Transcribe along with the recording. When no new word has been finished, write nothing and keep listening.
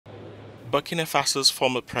Burkina Faso's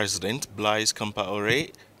former president, Blaise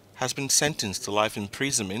Compaoré, has been sentenced to life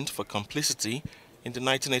imprisonment for complicity in the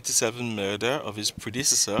 1987 murder of his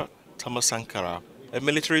predecessor, Thomas Sankara. A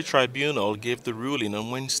military tribunal gave the ruling on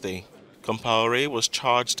Wednesday. Compaoré was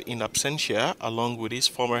charged in absentia along with his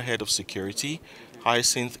former head of security,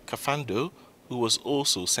 Hyacinth Kafando, who was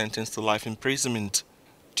also sentenced to life imprisonment.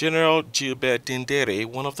 General Gilbert Diendéré,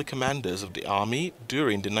 one of the commanders of the army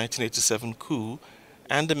during the 1987 coup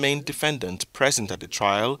and the main defendant present at the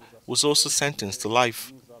trial, was also sentenced to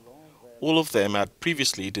life. All of them had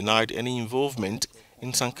previously denied any involvement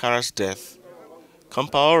in Sankara's death.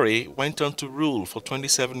 Compaoré went on to rule for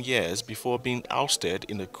 27 years before being ousted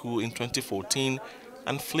in a coup in 2014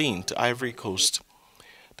 and fleeing to Ivory Coast.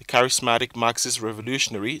 The charismatic Marxist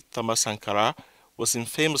revolutionary Thomas Sankara was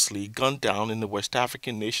infamously gunned down in the West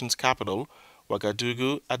African nation's capital,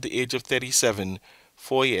 Ouagadougou, at the age of 37,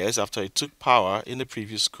 4 years after he took power in the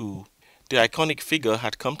previous coup. The iconic figure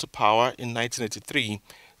had come to power in 1983,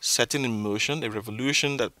 setting in motion a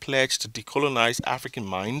revolution that pledged to decolonize African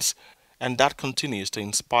minds and that continues to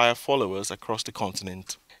inspire followers across the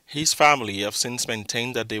continent. His family have since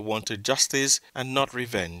maintained that they wanted justice and not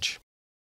revenge.